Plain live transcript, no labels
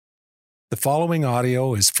The following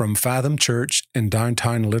audio is from Fathom Church in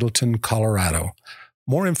downtown Littleton, Colorado.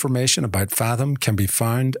 More information about Fathom can be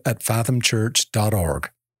found at fathomchurch.org.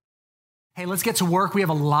 Hey, let's get to work. We have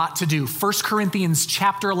a lot to do. 1 Corinthians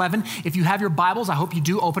chapter 11. If you have your Bibles, I hope you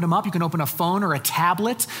do open them up. You can open a phone or a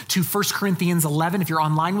tablet to 1 Corinthians 11. If you're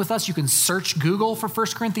online with us, you can search Google for 1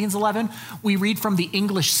 Corinthians 11. We read from the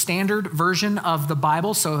English Standard Version of the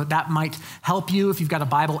Bible, so that might help you if you've got a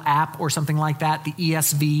Bible app or something like that, the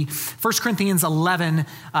ESV. 1 Corinthians 11,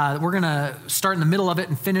 we're going to start in the middle of it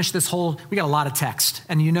and finish this whole, we got a lot of text.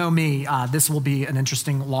 And you know me, this will be an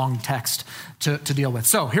interesting long text to deal with.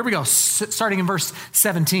 So here we go. Starting in verse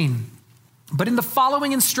 17. But in the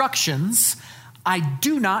following instructions, I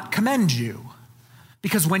do not commend you,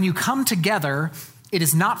 because when you come together, it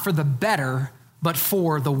is not for the better, but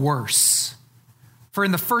for the worse. For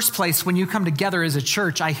in the first place, when you come together as a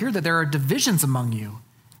church, I hear that there are divisions among you.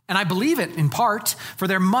 And I believe it in part, for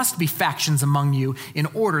there must be factions among you in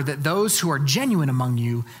order that those who are genuine among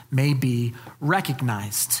you may be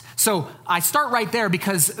recognized. So I start right there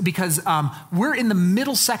because we're in the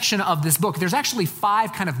middle section of this book. There's actually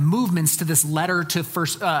 5 kind of movements to this letter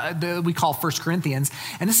to we call 1 Corinthians.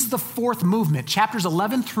 And this is the 4th movement, chapters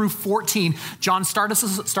 11 through 14. John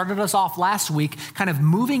started us off last week, kind of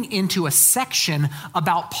moving into a section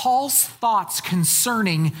about Paul's thoughts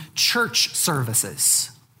concerning church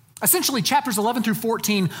services. Essentially, chapters 11 through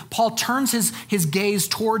 14, Paul turns his gaze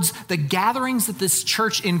towards the gatherings that this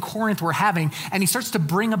church in Corinth were having, and he starts to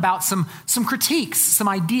bring about some critiques, some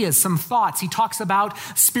ideas, some thoughts. He talks about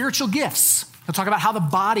spiritual gifts. He'll talk about how the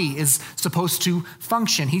body is supposed to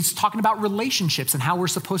function. He's talking about relationships and how we're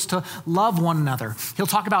supposed to love one another. He'll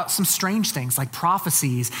talk about some strange things like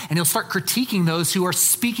prophecies, and he'll start critiquing those who are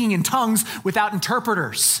speaking in tongues without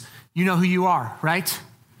interpreters. You know who you are, right?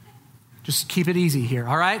 Just keep it easy here,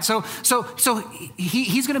 all right? So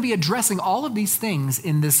he's going to be addressing all of these things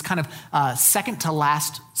in this kind of second to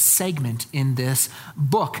last segment in this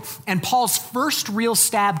book. And Paul's first real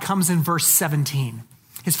stab comes in verse 17.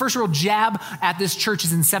 His first real jab at this church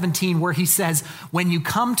is in 17, where he says, when you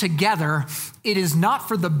come together, it is not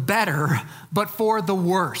for the better, but for the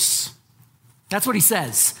worse. That's what he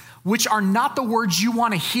says, which are not the words you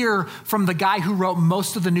want to hear from the guy who wrote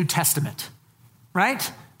most of the New Testament,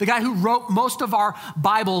 right? The guy who wrote most of our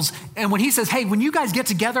Bibles. And when he says, hey, when you guys get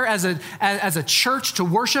together as a church to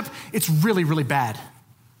worship, it's really, really bad.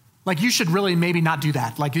 Like, you should really maybe not do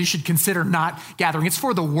that. Like, you should consider not gathering. It's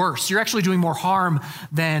for the worse. You're actually doing more harm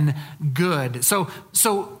than good. So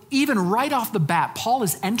even right off the bat, Paul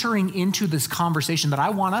is entering into this conversation that I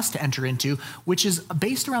want us to enter into, which is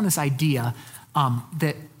based around this idea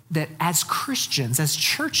that as Christians, as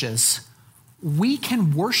churches, we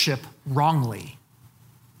can worship wrongly.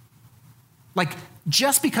 Like,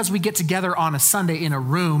 just because we get together on a Sunday in a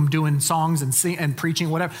room doing songs and preaching,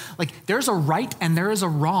 whatever, like, there's a right and there is a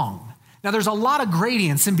wrong. Now, there's a lot of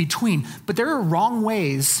gradients in between, but there are wrong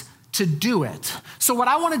ways to do it. So what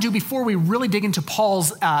I want to do before we really dig into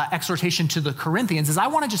Paul's exhortation to the Corinthians is I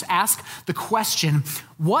want to just ask the question,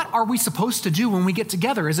 what are we supposed to do when we get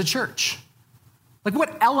together as a church? Like,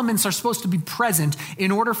 what elements are supposed to be present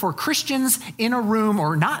in order for Christians in a room,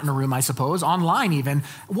 or not in a room, I suppose, online even,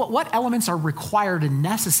 what elements are required and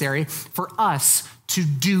necessary for us to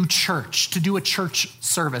do church, to do a church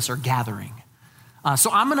service or gathering?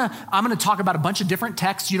 So I'm gonna talk about a bunch of different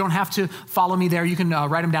texts. You don't have to follow me there. You can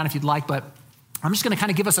write them down if you'd like, but I'm just going to kind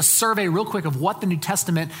of give us a survey real quick of what the New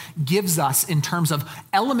Testament gives us in terms of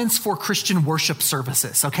elements for Christian worship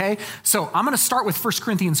services, okay? So I'm going to start with 1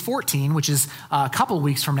 Corinthians 14, which is a couple of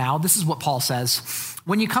weeks from now. This is what Paul says.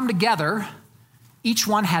 When you come together, each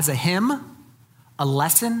one has a hymn, a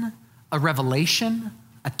lesson, a revelation,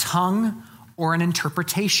 a tongue, or an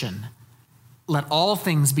interpretation. Let all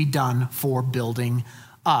things be done for building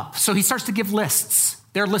up. So he starts to give lists.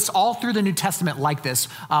 There are lists all through the New Testament like this.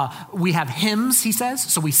 We have hymns, he says,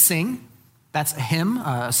 so we sing. That's a hymn,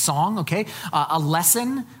 a song, okay? A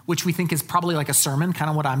lesson, which we think is probably like a sermon, kind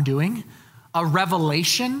of what I'm doing. A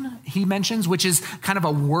revelation, he mentions, which is kind of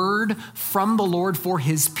a word from the Lord for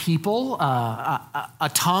his people.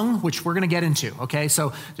 A tongue, which we're going to get into, okay?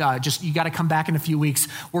 So just, you got to come back in a few weeks.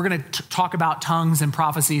 We're going to talk about tongues and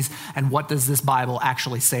prophecies and what does this Bible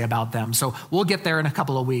actually say about them. So we'll get there in a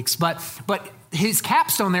couple of weeks. But his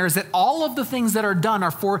capstone there is that all of the things that are done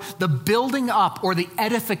are for the building up or the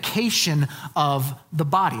edification of the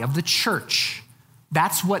body, of the church.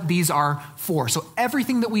 That's what these are for. So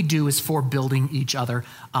everything that we do is for building each other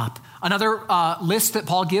up. Another list that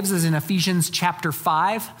Paul gives is in Ephesians chapter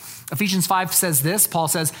 5. Ephesians 5 says this. Paul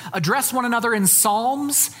says, address one another in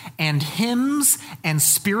psalms and hymns and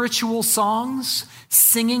spiritual songs,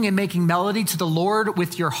 singing and making melody to the Lord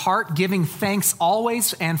with your heart, giving thanks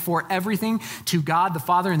always and for everything to God the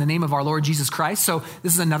Father in the name of our Lord Jesus Christ. So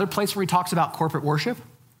this is another place where he talks about corporate worship.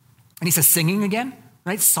 And he says singing again.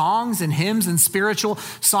 Right? Songs and hymns and spiritual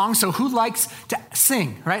songs. So who likes to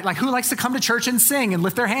sing, right? Like who likes to come to church and sing and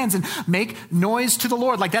lift their hands and make noise to the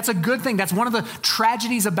Lord? Like that's a good thing. That's one of the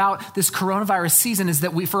tragedies about this coronavirus season is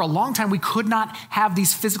that for a long time, we could not have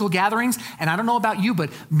these physical gatherings. And I don't know about you, but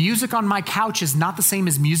music on my couch is not the same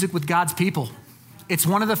as music with God's people. It's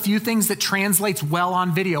one of the few things that translates well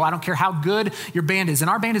on video. I don't care how good your band is. And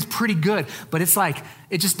our band is pretty good, but it's like,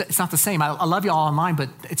 it's not the same. I love you all online, but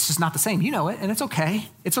it's just not the same. You know it, and it's okay.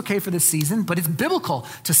 It's okay for this season, but it's biblical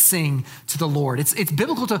to sing to the Lord. It's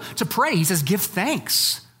biblical to pray. He says, give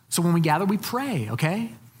thanks. So when we gather, we pray,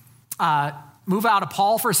 okay? Move out of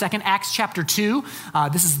Paul for a second. Acts chapter 2.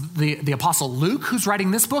 This is the Apostle Luke who's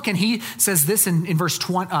writing this book, and he says this in verse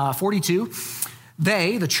 42.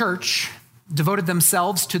 They, the church, devoted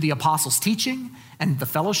themselves to the apostles' teaching and the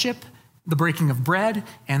fellowship, the breaking of bread,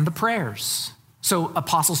 and the prayers. So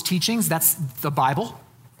apostles' teachings, that's the Bible,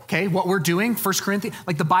 okay? What we're doing, 1 Corinthians,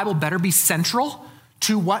 like the Bible better be central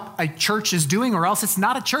to what a church is doing or else it's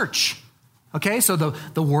not a church, okay? So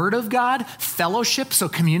the word of God, fellowship, so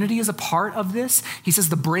community is a part of this. He says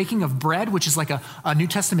the breaking of bread, which is like a New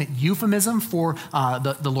Testament euphemism for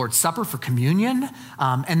the Lord's Supper, for communion,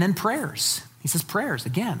 and then prayers. He says prayers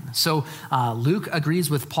again. So Luke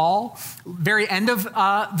agrees with Paul. Very end of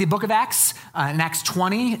the book of Acts, in Acts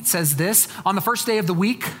 20, it says this, on the first day of the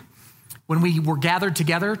week, when we were gathered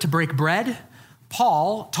together to break bread,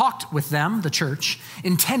 Paul talked with them, the church,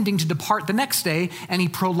 intending to depart the next day, and he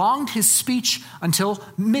prolonged his speech until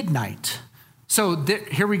midnight. So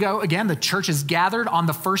here we go again. The church is gathered on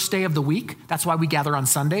the first day of the week. That's why we gather on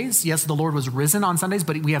Sundays. Yes, the Lord was risen on Sundays,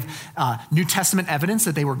 but we have New Testament evidence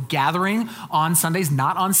that they were gathering on Sundays,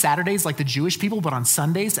 not on Saturdays like the Jewish people, but on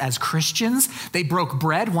Sundays as Christians. They broke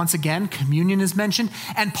bread. Once again, communion is mentioned.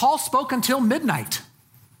 And Paul spoke until midnight.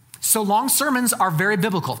 So long sermons are very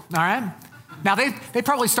biblical, all right? Now, they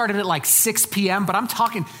probably started at like 6 p.m., but I'm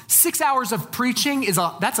talking 6 hours of preaching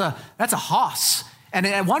that's a hoss. And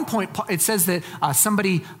at one point, it says that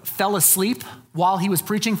somebody fell asleep while he was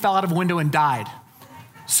preaching, fell out of a window and died.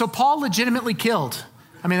 So Paul legitimately killed.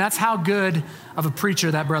 I mean, that's how good of a preacher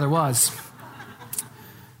that brother was.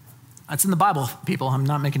 That's in the Bible, people. I'm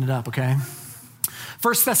not making it up, okay?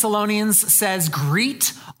 1 Thessalonians says,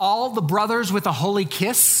 greet all the brothers with a holy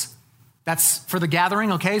kiss. That's for the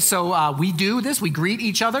gathering, okay? So we do this. We greet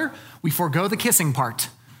each other. We forego the kissing part.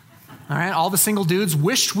 All right, all the single dudes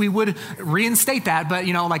wished we would reinstate that, but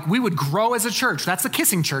like we would grow as a church. That's the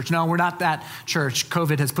kissing church. No, we're not that church.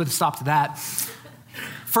 COVID has put a stop to that.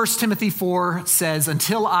 1 Timothy 4 says,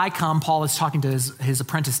 until I come, Paul is talking to his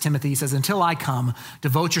apprentice Timothy. He says, until I come,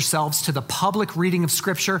 devote yourselves to the public reading of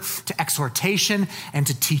Scripture, to exhortation, and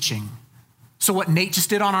to teaching. So what Nate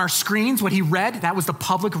just did on our screens, what he read, that was the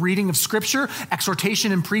public reading of Scripture,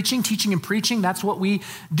 exhortation and preaching, teaching and preaching. That's what we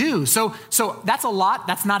do. So that's a lot.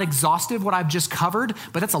 That's not exhaustive, what I've just covered,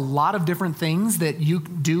 but that's a lot of different things that you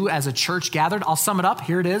do as a church gathered. I'll sum it up.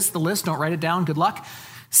 Here it is, the list. Don't write it down. Good luck.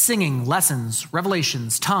 Singing, lessons,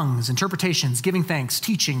 revelations, tongues, interpretations, giving thanks,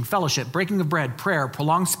 teaching, fellowship, breaking of bread, prayer,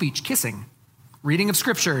 prolonged speech, kissing, reading of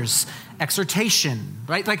scriptures, exhortation,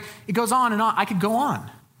 right? Like it goes on and on. I could go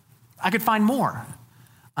on. I could find more.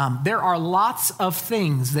 There are lots of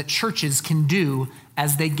things that churches can do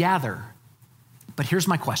as they gather. But here's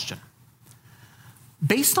my question.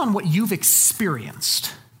 Based on what you've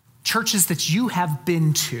experienced, churches that you have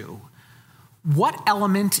been to, what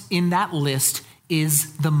element in that list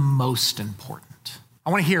is the most important? I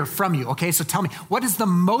want to hear from you, okay? So tell me, what is the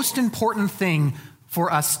most important thing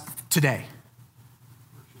for us today?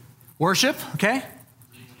 Worship, okay?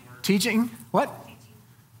 Teaching, what?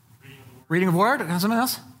 Reading of word? Something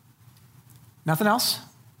else? Nothing else?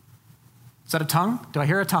 Is that a tongue? Do I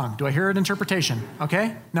hear a tongue? Do I hear an interpretation?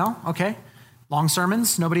 Okay? No? Okay. Long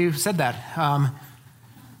sermons? Nobody said that.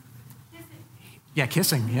 Yeah,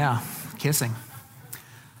 kissing. Yeah, kissing.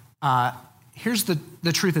 Here's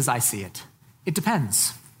the truth as I see it. It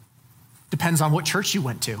depends. Depends on what church you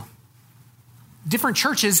went to. Different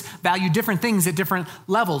churches value different things at different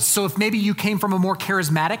levels. So if maybe you came from a more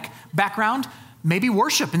charismatic background, maybe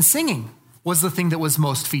worship and singing was the thing that was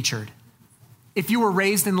most featured. If you were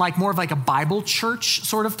raised in like more of like a Bible church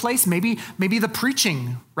sort of place, maybe the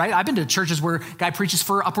preaching, right? I've been to churches where a guy preaches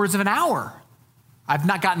for upwards of an hour. I've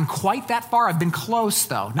not gotten quite that far. I've been close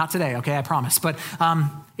though. Not today, okay, I promise. But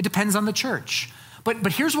it depends on the church.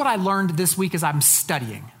 But here's what I learned this week as I'm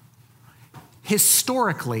studying.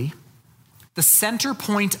 Historically, the center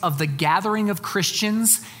point of the gathering of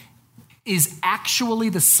Christians is actually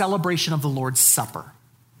the celebration of the Lord's Supper.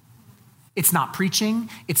 It's not preaching.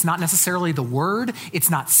 It's not necessarily the word. It's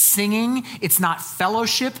not singing. It's not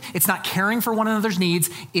fellowship. It's not caring for one another's needs.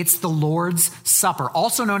 It's the Lord's Supper,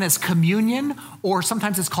 also known as communion, or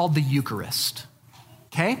sometimes it's called the Eucharist.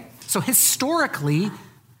 Okay? So historically,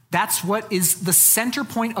 that's what is the center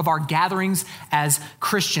point of our gatherings as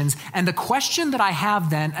Christians. And the question that I have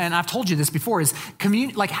then, and I've told you this before, is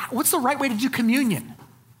what's the right way to do communion?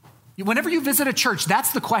 Whenever you visit a church,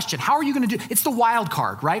 that's the question. How are you going to do? It's the wild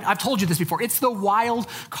card, right? I've told you this before. It's the wild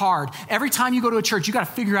card. Every time you go to a church, you got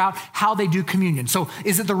to figure out how they do communion. So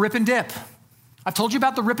is it the rip and dip? I've told you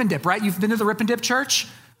about the rip and dip, right? You've been to the rip and dip church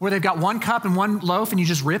where they've got one cup and one loaf and you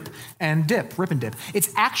just rip and dip.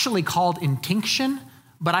 It's actually called intinction,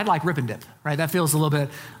 but I like rip and dip, right? That feels a little bit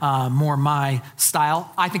more my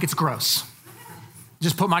style. I think it's gross.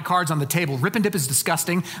 Just put my cards on the table. Rip and dip is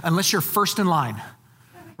disgusting unless you're first in line.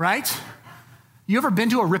 Right? You ever been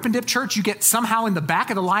to a rip and dip church? You get somehow in the back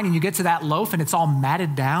of the line and you get to that loaf and it's all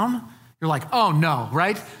matted down. You're like, oh no,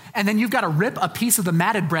 right? And then you've got to rip a piece of the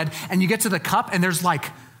matted bread and you get to the cup and there's like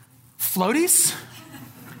floaties,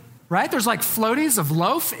 right? There's like floaties of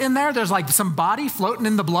loaf in there. There's like some body floating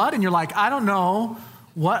in the blood and you're like, I don't know,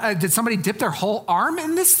 what, did somebody dip their whole arm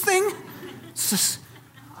in this thing? It's just,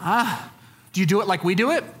 do you do it like we do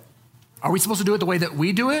it? Are we supposed to do it the way that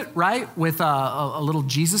we do it, right? With a little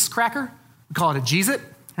Jesus cracker? We call it a Jeez-It,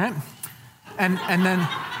 right? And then,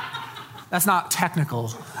 that's not technical.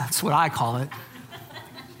 That's what I call it.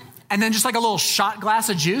 And then just like a little shot glass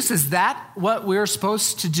of juice, is that what we're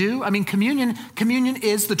supposed to do? I mean, communion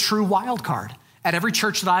is the true wild card. At every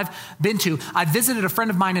church that I've been to, I visited a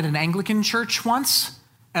friend of mine at an Anglican church once,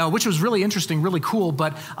 which was really interesting, really cool.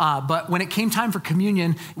 But when it came time for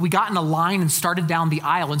communion, we got in a line and started down the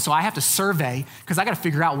aisle. And so I have to survey because I got to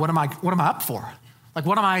figure out what am I up for? Like,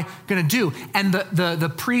 what am I going to do? And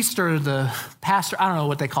the priest or the pastor, I don't know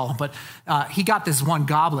what they call him, but he got this one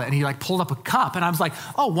goblet and he like pulled up a cup. And I was like,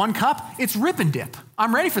 oh, one cup? It's rip and dip.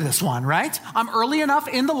 I'm ready for this one, right? I'm early enough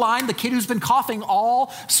in the line. The kid who's been coughing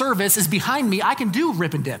all service is behind me. I can do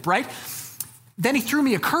rip and dip, right? Then he threw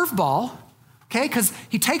me a curveball. Okay, because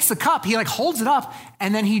he takes the cup, he like holds it up,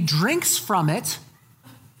 and then he drinks from it.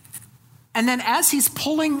 And then as he's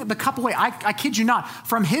pulling the cup away, I kid you not,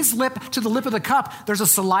 from his lip to the lip of the cup, there's a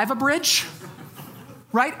saliva bridge,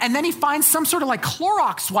 right? And then he finds some sort of like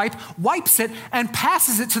Clorox wipe, wipes it, and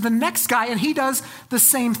passes it to the next guy, and he does the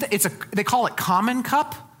same thing. They call it common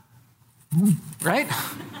cup, right?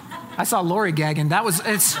 I saw Lori gagging.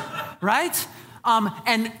 Right?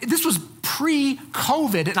 And this was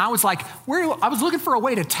pre-COVID, and I was like, I was looking for a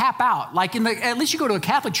way to tap out. Like at least you go to a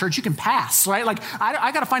Catholic church, you can pass, right? Like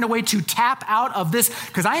I got to find a way to tap out of this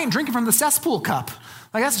because I ain't drinking from the cesspool cup.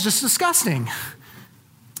 Like that's just disgusting.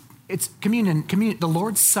 It's communion, the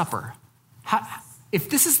Lord's Supper. If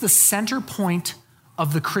this is the center point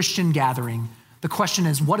of the Christian gathering, the question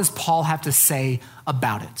is, what does Paul have to say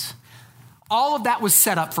about it? All of that was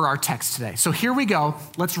set up for our text today. So here we go.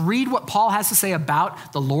 Let's read what Paul has to say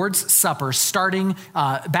about the Lord's Supper, starting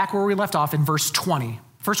back where we left off in verse 20.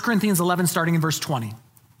 1 Corinthians 11, starting in verse 20.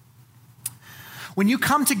 When you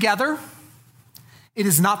come together, it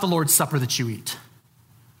is not the Lord's Supper that you eat.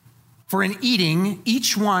 For in eating,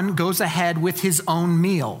 each one goes ahead with his own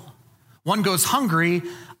meal. One goes hungry,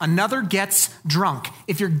 another gets drunk.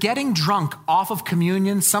 If you're getting drunk off of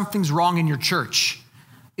communion, something's wrong in your church.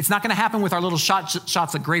 It's not going to happen with our little shots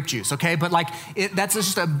of grape juice, okay? But that's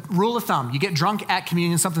just a rule of thumb. You get drunk at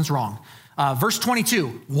communion, something's wrong. Verse 22,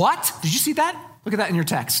 what? Did you see that? Look at that in your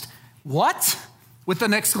text. What? With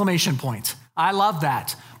an exclamation point. I love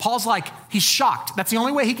that. Paul's like, he's shocked. That's the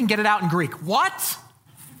only way he can get it out in Greek. What?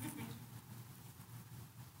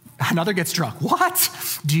 Another gets drunk.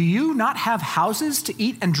 What? Do you not have houses to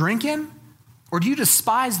eat and drink in? Or do you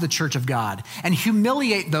despise the church of God and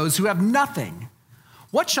humiliate those who have nothing?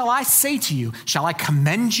 What shall I say to you? Shall I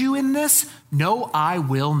commend you in this? No, I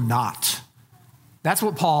will not. That's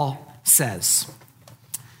what Paul says.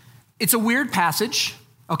 It's a weird passage,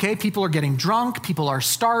 okay? People are getting drunk. People are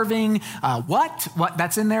starving. What?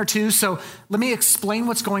 That's in there too. So let me explain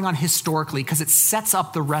what's going on historically because it sets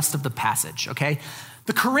up the rest of the passage, okay?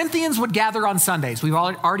 The Corinthians would gather on Sundays. We've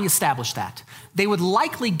already established that. They would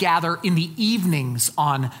likely gather in the evenings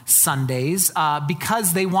on Sundays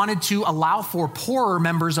because they wanted to allow for poorer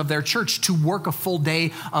members of their church to work a full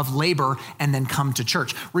day of labor and then come to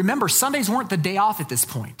church. Remember, Sundays weren't the day off at this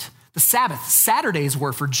point. The Sabbath, Saturdays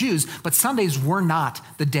were for Jews, but Sundays were not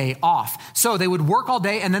the day off. So they would work all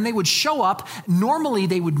day and then they would show up. Normally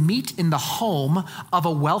they would meet in the home of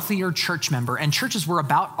a wealthier church member. And churches were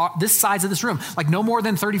about this size of this room, like no more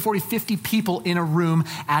than 30, 40, 50 people in a room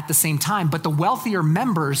at the same time. But the wealthier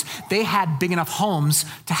members, they had big enough homes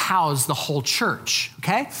to house the whole church,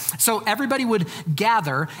 okay? So everybody would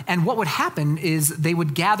gather, and what would happen is they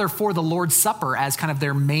would gather for the Lord's Supper as kind of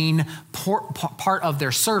their main part of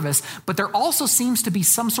their service. But there also seems to be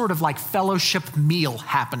some sort of like fellowship meal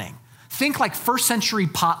happening. Think like first century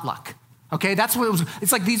potluck. Okay, that's what it was.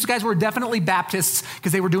 It's like these guys were definitely Baptists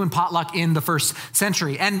because they were doing potluck in the first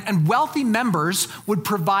century. And wealthy members would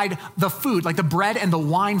provide the food, like the bread and the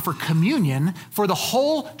wine for communion for the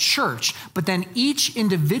whole church. But then each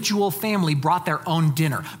individual family brought their own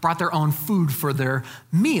dinner, brought their own food for their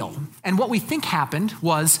meal. And what we think happened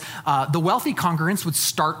was the wealthy congregants would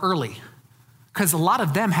start early, because a lot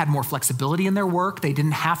of them had more flexibility in their work. They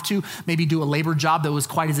didn't have to maybe do a labor job that was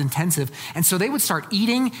quite as intensive. And so they would start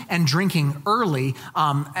eating and drinking early.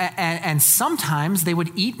 And sometimes they would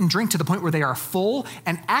eat and drink to the point where they are full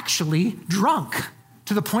and actually drunk,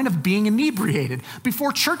 to the point of being inebriated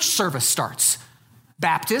before church service starts.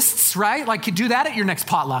 Baptists, right? Like, you do that at your next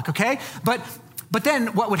potluck, okay? But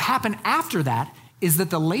then what would happen after that is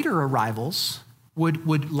that the later arrivals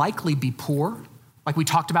would likely be poor. Like we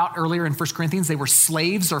talked about earlier in 1 Corinthians, they were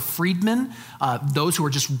slaves or freedmen, those who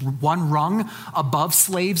were just one rung above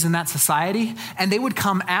slaves in that society. And they would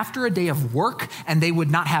come after a day of work, and they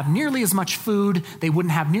would not have nearly as much food. They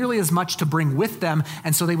wouldn't have nearly as much to bring with them.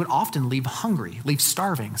 And so they would often leave hungry, leave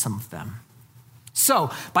starving, some of them.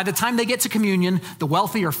 So by the time they get to communion, the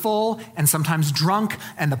wealthy are full and sometimes drunk,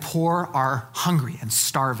 and the poor are hungry and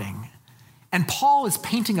starving. And Paul is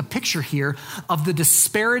painting a picture here of the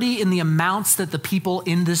disparity in the amounts that the people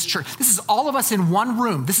in this church, this is all of us in one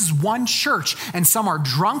room. This is one church, and some are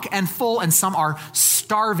drunk and full and some are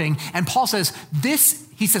starving. And Paul says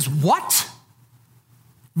he says, what?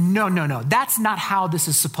 No. That's not how this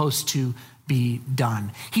is supposed to be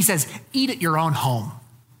done. He says, eat at your own home.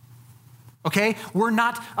 Okay, we're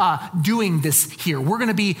not doing this here. We're going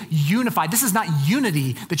to be unified. This is not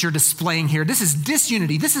unity that you're displaying here. This is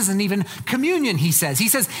disunity. This isn't even communion, he says. He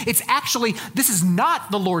says this is not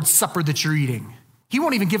the Lord's Supper that you're eating. He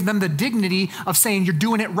won't even give them the dignity of saying you're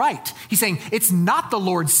doing it right. He's saying it's not the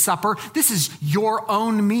Lord's Supper. This is your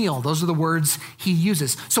own meal. Those are the words he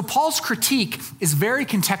uses. So Paul's critique is very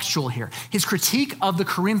contextual here. His critique of the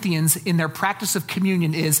Corinthians in their practice of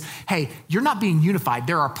communion is, hey, you're not being unified.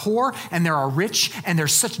 There are poor and there are rich, and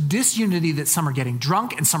there's such disunity that some are getting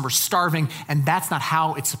drunk and some are starving, and that's not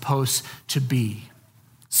how it's supposed to be.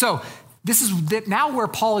 So this is now where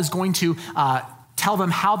Paul is going to tell them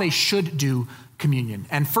how they should do communion.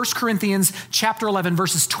 And 1 Corinthians chapter 11,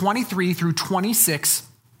 verses 23 through 26,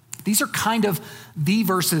 these are kind of the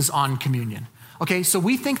verses on communion. Okay, so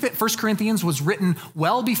we think that 1 Corinthians was written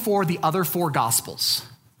well before the other four Gospels.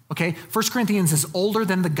 Okay, 1 Corinthians is older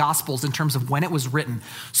than the Gospels in terms of when it was written.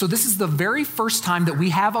 So this is the very first time that we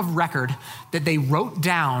have a record that they wrote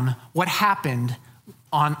down what happened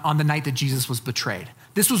on the night that Jesus was betrayed.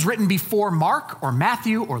 This was written before Mark or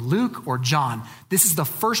Matthew or Luke or John. This is the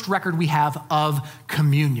first record we have of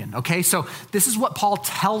communion, okay? So this is what Paul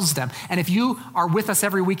tells them. And if you are with us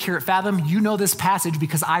every week here at Fathom, you know this passage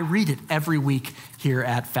because I read it every week here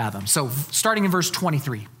at Fathom. So starting in verse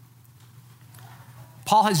 23,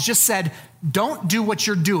 Paul has just said, don't do what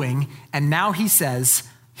you're doing. And now he says,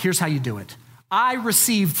 here's how you do it. I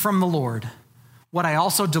received from the Lord what I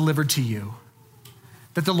also delivered to you,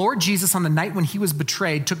 that the Lord Jesus, on the night when he was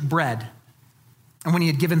betrayed, took bread. And when he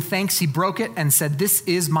had given thanks, he broke it and said, this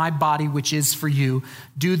is my body, which is for you.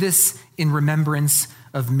 Do this in remembrance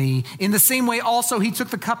of me. In the same way also, he took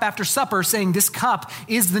the cup after supper, saying, this cup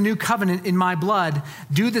is the new covenant in my blood.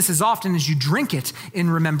 Do this as often as you drink it in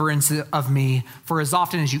remembrance of me. For as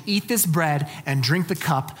often as you eat this bread and drink the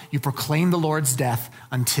cup, you proclaim the Lord's death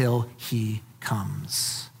until he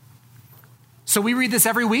comes. So we read this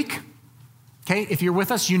every week. Okay, if you're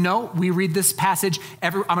with us, you know we read this passage.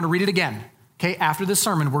 I'm going to read it again. Okay, after this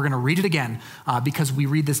sermon, we're going to read it again because we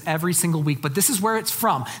read this every single week. But this is where it's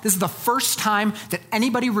from. This is the first time that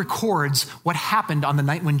anybody records what happened on the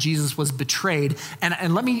night when Jesus was betrayed.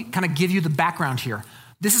 And let me kind of give you the background here.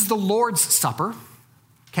 This is the Lord's Supper,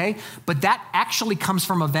 okay? But that actually comes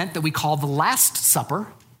from an event that we call the Last Supper.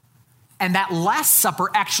 And that Last Supper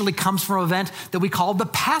actually comes from an event that we call the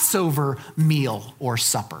Passover meal or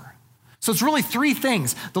supper. So it's really three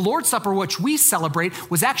things. The Lord's Supper, which we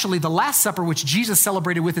celebrate, was actually the Last Supper, which Jesus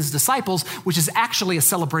celebrated with his disciples, which is actually a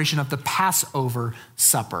celebration of the Passover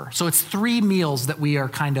supper. So it's three meals that we are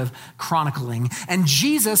kind of chronicling. And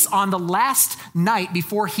Jesus, on the last night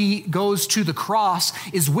before he goes to the cross,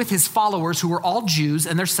 is with his followers who are all Jews,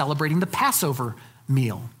 and they're celebrating the Passover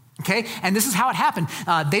meal. Okay, and this is how it happened.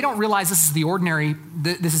 They don't realize this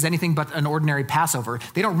is anything but an ordinary Passover.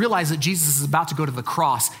 They don't realize that Jesus is about to go to the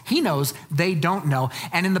cross. He knows, they don't know.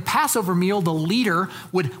 And in the Passover meal, the leader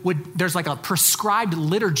there's like a prescribed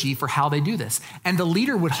liturgy for how they do this. And the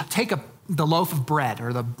leader would take the loaf of bread,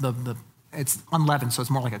 or it's unleavened, so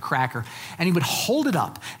it's more like a cracker, and he would hold it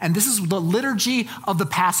up. And this is the liturgy of the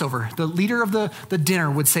Passover. The leader of the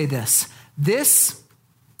dinner would say this: "This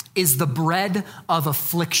is the bread of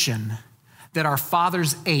affliction that our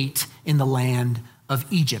fathers ate in the land of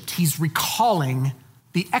Egypt." He's recalling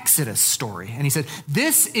the Exodus story. And he said,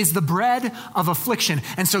 this is the bread of affliction.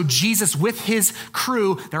 And so Jesus, with his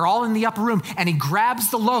crew, they're all in the upper room, and he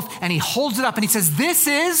grabs the loaf and he holds it up and he says, "This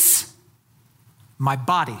is my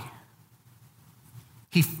body."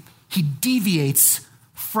 He deviates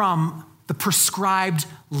from the prescribed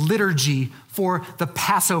liturgy for the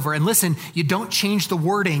Passover. And listen, you don't change the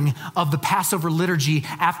wording of the Passover liturgy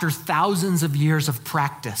after thousands of years of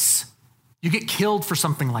practice. You get killed for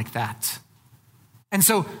something like that. And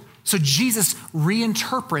so Jesus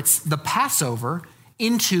reinterprets the Passover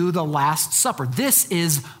into the Last Supper. This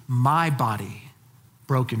is my body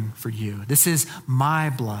broken for you. This is my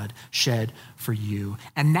blood shed for you.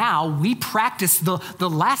 And now we practice the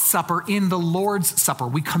Last Supper in the Lord's Supper.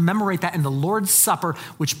 We commemorate that in the Lord's Supper,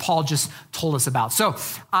 which Paul just told us about. So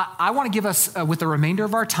I want to give us, with the remainder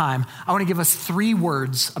of our time, I want to give us 3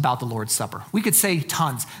 words about the Lord's Supper. We could say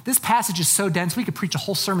tons. This passage is so dense, we could preach a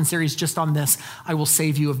whole sermon series just on this. I will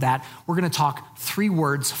save you of that. We're going to talk 3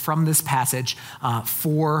 words from this passage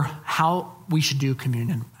for how we should do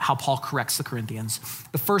communion, how Paul corrects the Corinthians.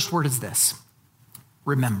 The first word is this: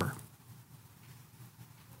 remember.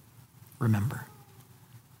 Remember.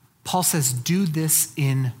 Paul says, do this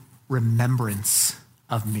in remembrance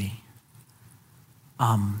of me.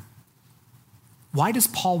 Why does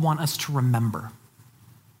Paul want us to remember?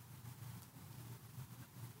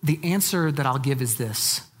 The answer that I'll give is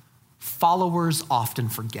this: followers often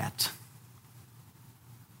forget.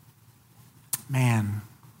 Man,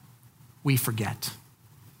 we forget.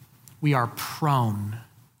 We are prone,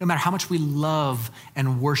 no matter how much we love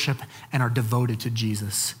and worship and are devoted to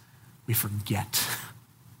Jesus, we forget.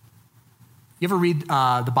 You ever read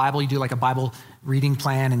the Bible? You do like a Bible reading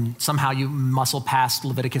plan, and somehow you muscle past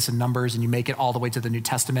Leviticus and Numbers and you make it all the way to the New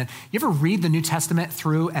Testament. You ever read the New Testament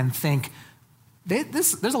through and think,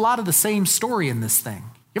 there's a lot of the same story in this thing?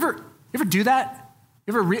 You ever do that?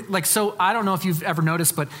 You ever so I don't know if you've ever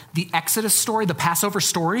noticed, but the Exodus story, the Passover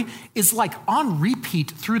story, is like on repeat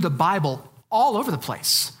through the Bible all over the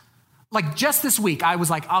place. Like just this week, I was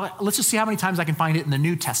like, let's just see how many times I can find it in the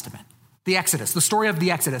New Testament. The Exodus, the story of the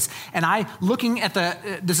Exodus. And looking at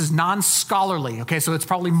this is non-scholarly, okay, so it's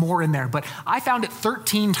probably more in there, but I found it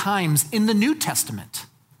 13 times in the New Testament.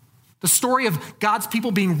 The story of God's people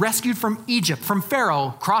being rescued from Egypt, from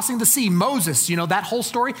Pharaoh, crossing the sea, Moses, that whole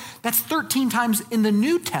story, that's 13 times in the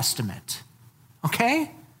New Testament,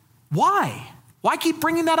 okay? Why? Why keep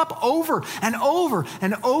bringing that up over and over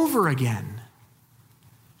and over again?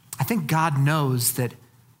 I think God knows that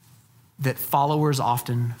followers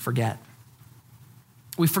often forget.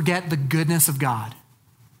 We forget the goodness of God.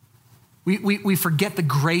 We forget the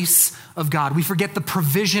grace of God. We forget the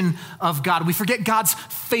provision of God. We forget God's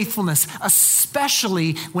faithfulness,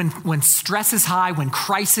 especially when stress is high, when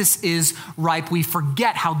crisis is ripe. We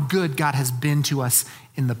forget how good God has been to us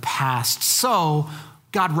in the past. So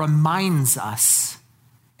God reminds us,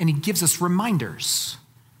 and he gives us reminders.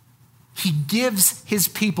 He gives his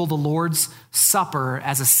people the Lord's Supper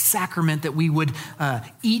as a sacrament that we would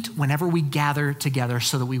eat whenever we gather together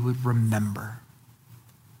so that we would remember.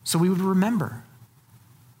 So we would remember.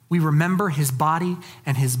 We remember his body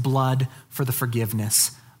and his blood for the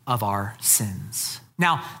forgiveness of our sins.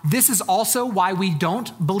 Now, this is also why we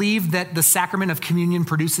don't believe that the sacrament of communion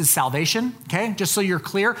produces salvation, okay? Just so you're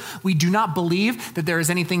clear, we do not believe that there is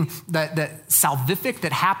anything that salvific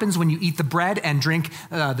that happens when you eat the bread and drink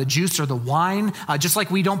the juice or the wine, just like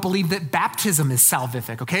we don't believe that baptism is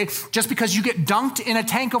salvific, okay? Just because you get dunked in a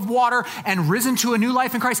tank of water and risen to a new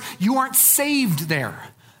life in Christ, you aren't saved there.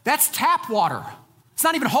 That's tap water. It's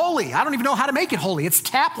not even holy. I don't even know how to make it holy. It's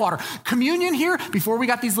tap water. Communion here, before we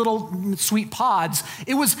got these little sweet pods,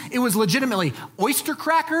 it was legitimately oyster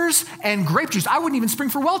crackers and grape juice. I wouldn't even spring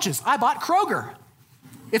for Welch's. I bought Kroger.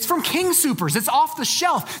 It's from King Soopers. It's off the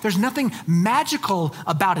shelf. There's nothing magical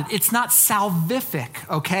about it. It's not salvific,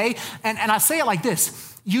 okay? And I say it like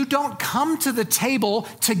this. You don't come to the table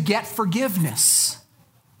to get forgiveness.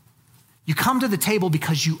 You come to the table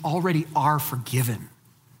because you already are forgiven.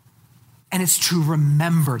 And it's to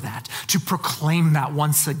remember that, to proclaim that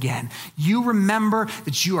once again. You remember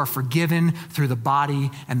that you are forgiven through the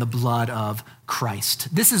body and the blood of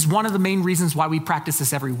Christ. This is one of the main reasons why we practice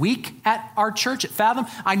this every week at our church at Fathom.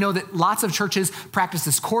 I know that lots of churches practice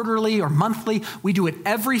this quarterly or monthly. We do it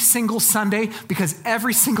every single Sunday because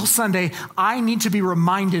every single Sunday I need to be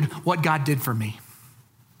reminded what God did for me.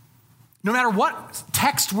 No matter what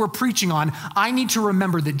text we're preaching on, I need to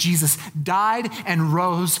remember that Jesus died and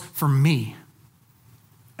rose for me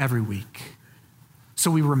every week.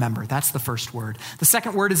 So we remember. That's the first word. The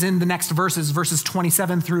second word is in the next verses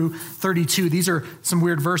 27 through 32. These are some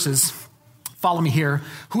weird verses. Follow me here.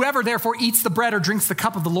 Whoever therefore eats the bread or drinks the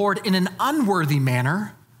cup of the Lord in an unworthy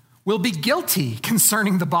manner will be guilty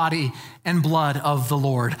concerning the body and blood of the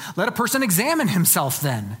Lord. Let a person examine himself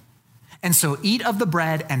then. And so eat of the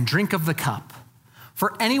bread and drink of the cup.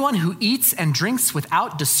 For anyone who eats and drinks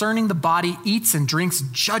without discerning the body eats and drinks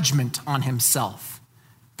judgment on himself.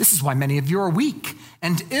 This is why many of you are weak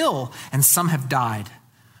and ill, and some have died.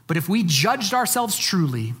 But if we judged ourselves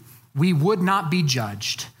truly, we would not be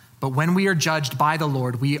judged. But when we are judged by the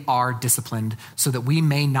Lord, we are disciplined so that we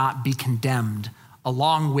may not be condemned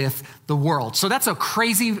along with the world. So that's a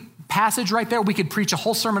crazy passage right there. We could preach a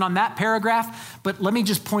whole sermon on that paragraph, but let me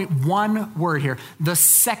just point one word here. The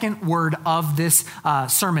second word of this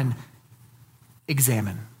sermon,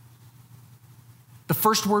 examine. The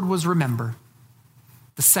first word was remember.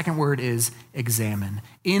 The second word is examine.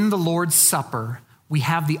 In the Lord's Supper, we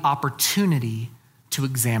have the opportunity to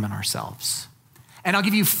examine ourselves. And I'll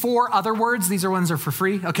give you 4 other words. These ones are for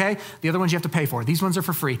free, okay? The other ones you have to pay for. These ones are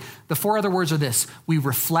for free. The 4 other words are this: we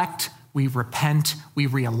reflect, we repent, we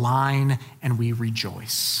realign, and we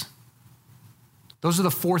rejoice. Those are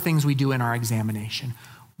the 4 things we do in our examination.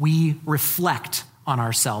 We reflect on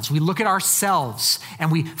ourselves. We look at ourselves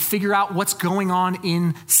and we figure out what's going on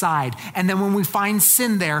inside. And then when we find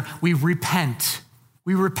sin there, we repent.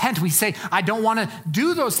 We repent. We say, I don't want to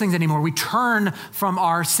do those things anymore. We turn from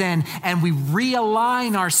our sin and we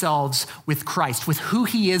realign ourselves with Christ, with who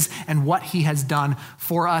he is and what he has done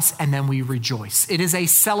for us. And then we rejoice. It is a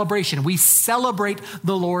celebration. We celebrate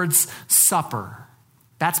the Lord's Supper.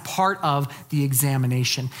 That's part of the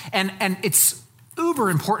examination. And it's uber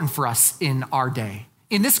important for us in our day.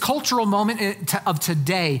 In this cultural moment of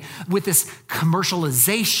today, with this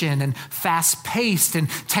commercialization and fast-paced and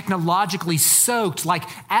technologically soaked, like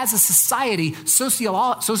as a society,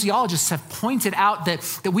 sociologists have pointed out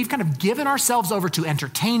that we've kind of given ourselves over to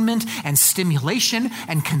entertainment and stimulation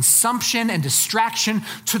and consumption and distraction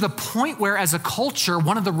to the point where, as a culture,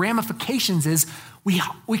 one of the ramifications is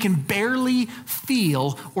we can barely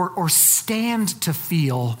feel or stand to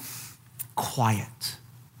feel quiet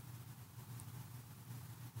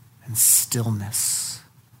and stillness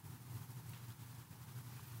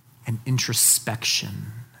and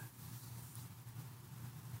introspection.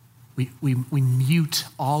 We mute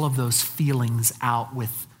all of those feelings out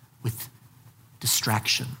with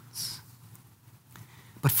distractions.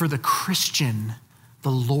 But for the Christian,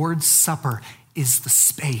 the Lord's Supper is the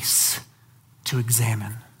space to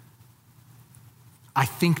examine. I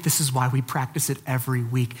think this is why we practice it every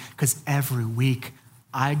week, because every week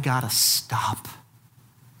I gotta stop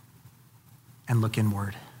and look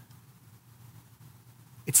inward.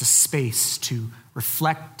 It's a space to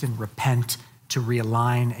reflect and repent, to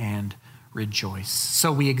realign and rejoice.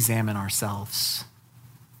 So we examine ourselves.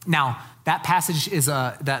 Now, that passage is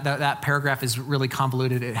that paragraph is really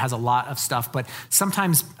convoluted. It has a lot of stuff, but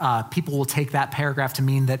sometimes people will take that paragraph to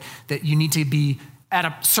mean that you need to be at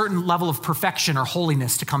a certain level of perfection or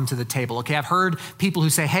holiness to come to the table. Okay, I've heard people who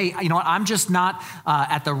say, hey, you know what, I'm just not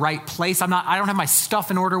at the right place. I don't have my stuff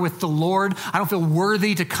in order with the Lord. I don't feel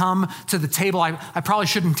worthy to come to the table. I probably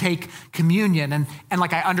shouldn't take communion. And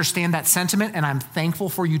like, I understand that sentiment and I'm thankful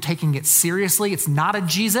for you taking it seriously. It's not a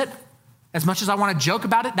Jesus. As much as I want to joke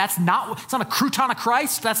about it, it's not a crouton of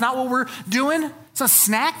Christ. That's not what we're doing. It's a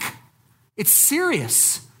snack. It's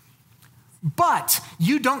serious. But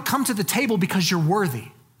you don't come to the table because you're worthy.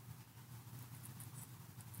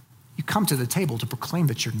 You come to the table to proclaim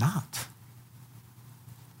that you're not.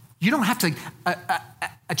 You don't have to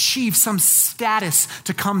achieve some status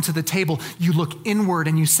to come to the table. You look inward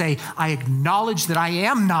and you say, I acknowledge that I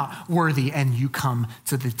am not worthy, and you come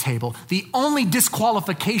to the table. The only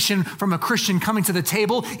disqualification from a Christian coming to the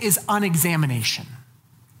table is unexamination,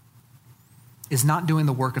 is not doing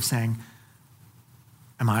the work of saying,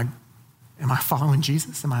 am I following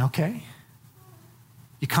Jesus? Am I okay?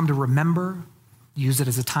 You come to remember, use it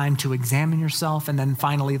as a time to examine yourself. And then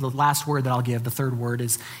finally, the last word that I'll give, the third word,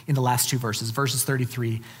 is in the last two verses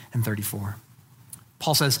 33 and 34.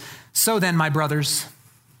 Paul says, so then, my brothers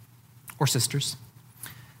or sisters,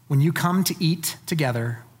 when you come to eat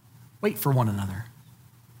together, wait for one another.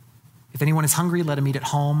 If anyone is hungry, let him eat at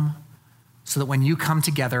home, so that when you come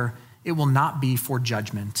together, it will not be for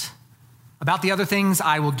judgment. About the other things,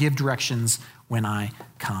 I will give directions when I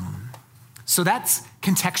come. So that's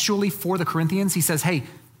contextually for the Corinthians. He says, hey,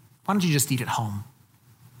 why don't you just eat at home?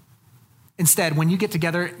 Instead, when you get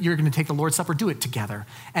together, you're going to take the Lord's Supper, do it together.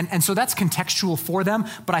 And so that's contextual for them,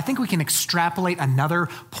 but I think we can extrapolate another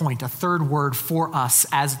point, a third word for us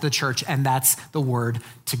as the church, and that's the word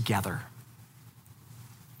together.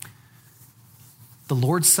 The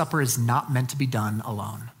Lord's Supper is not meant to be done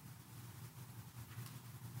alone.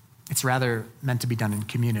 It's rather meant to be done in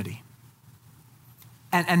community.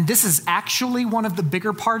 And this is actually one of the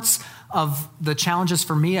bigger parts of the challenges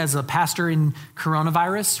for me as a pastor in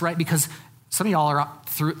coronavirus, right? Because some of y'all are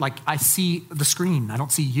through, like, I see the screen. I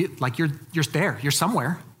don't see you. Like, you're there. You're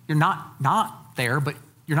somewhere. You're not there, but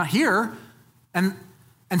you're not here. And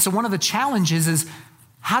so one of the challenges is,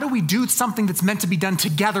 how do we do something that's meant to be done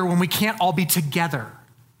together when we can't all be together?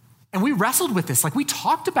 And we wrestled with this. Like, we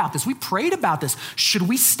talked about this. We prayed about this. Should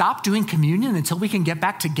we stop doing communion until we can get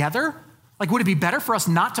back together? Like, would it be better for us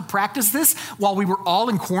not to practice this while we were all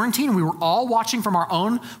in quarantine and we were all watching from our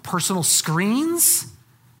own personal screens?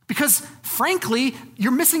 Because frankly,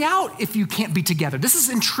 you're missing out if you can't be together. This is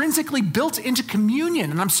intrinsically built into communion.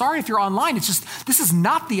 And I'm sorry if you're online, it's just, this is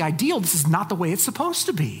not the ideal. This is not the way it's supposed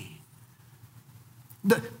to be.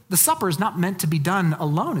 The supper is not meant to be done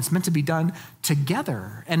alone. It's meant to be done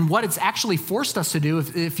together. And what it's actually forced us to do,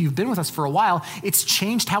 if you've been with us for a while, it's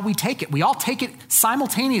changed how we take it. We all take it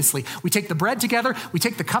simultaneously. We take the bread together. We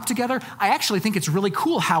take the cup together. I actually think it's really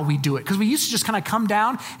cool how we do it, because we used to just kind of come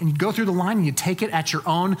down and you'd go through the line and you'd take it at your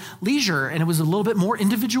own leisure. And it was a little bit more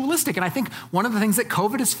individualistic. And I think one of the things that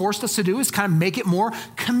COVID has forced us to do is kind of make it more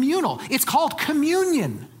communal. It's called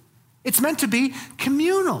communion. It's meant to be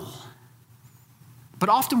communal. But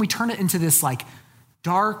often we turn it into this like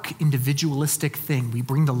dark, individualistic thing. We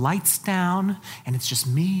bring the lights down and it's just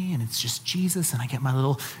me and it's just Jesus, and I get my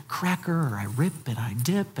little cracker, or I rip and I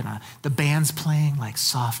dip, and the band's playing like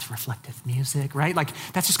soft, reflective music, right? Like,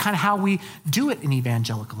 that's just kind of how we do it in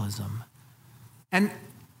evangelicalism. And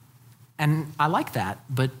I like that,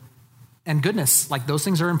 and goodness, like, those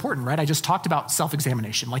things are important, right? I just talked about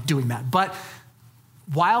self-examination, like doing that. But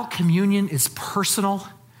while communion is personal,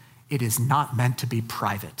 it is not meant to be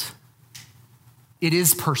private. It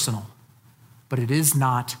is personal, but it is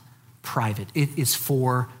not private. It is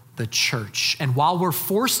for the church. And while we're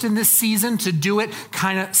forced in this season to do it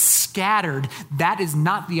kind of scattered, that is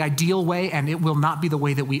not the ideal way, and it will not be the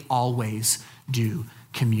way that we always do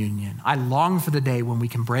communion. I long for the day when we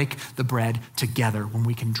can break the bread together, when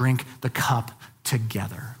we can drink the cup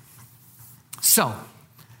together. So,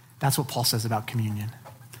 that's what Paul says about communion.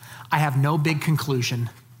 I have no big conclusion.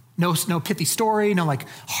 No pithy story, no like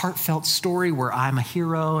heartfelt story where I'm a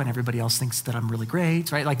hero and everybody else thinks that I'm really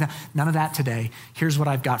great, right? Like, none of that today. Here's what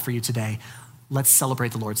I've got for you today. Let's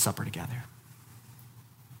celebrate the Lord's Supper together.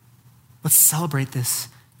 Let's celebrate this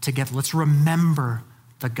together. Let's remember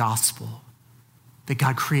the gospel, that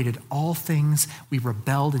God created all things. We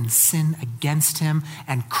rebelled in sin against him,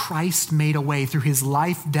 and Christ made a way through his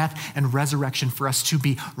life, death, and resurrection for us to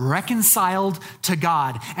be reconciled to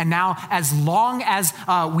God. And now, as long as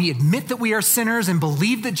we admit that we are sinners and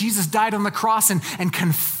believe that Jesus died on the cross and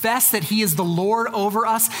confess that he is the Lord over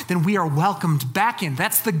us, then we are welcomed back in.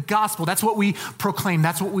 That's the gospel. That's what we proclaim.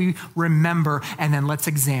 That's what we remember. And then let's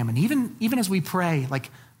examine. Even as we pray,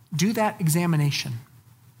 like, do that examination,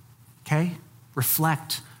 okay?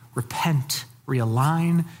 Reflect, repent,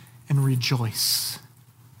 realign, and rejoice.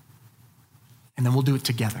 And then we'll do it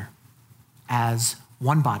together as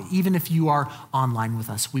one body. Even if you are online with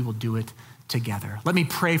us, we will do it together. Let me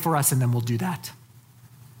pray for us, and then we'll do that.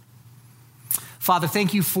 Father,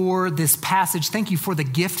 thank you for this passage. Thank you for the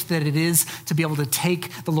gift that it is to be able to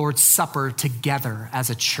take the Lord's Supper together as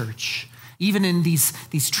a church. Even in these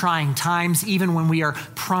trying times, even when we are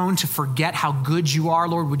prone to forget how good you are,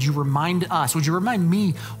 Lord, would you remind us, would you remind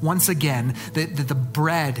me once again that the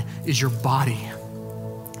bread is your body,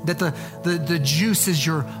 that the juice is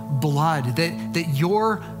your blood, that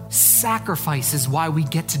your sacrifice is why we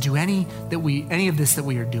get to do any of this that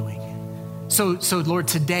we are doing. So Lord,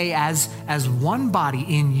 today as one body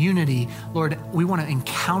in unity, Lord, we want to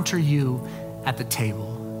encounter you at the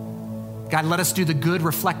table. God, let us do the good,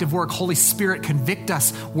 reflective work. Holy Spirit, convict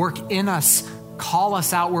us, work in us, call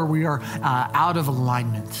us out where we are out of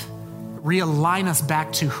alignment. Realign us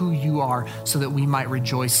back to who you are so that we might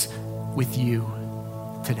rejoice with you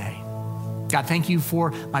today. God, thank you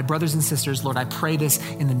for my brothers and sisters. Lord, I pray this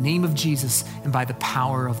in the name of Jesus and by the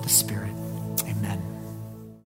power of the Spirit.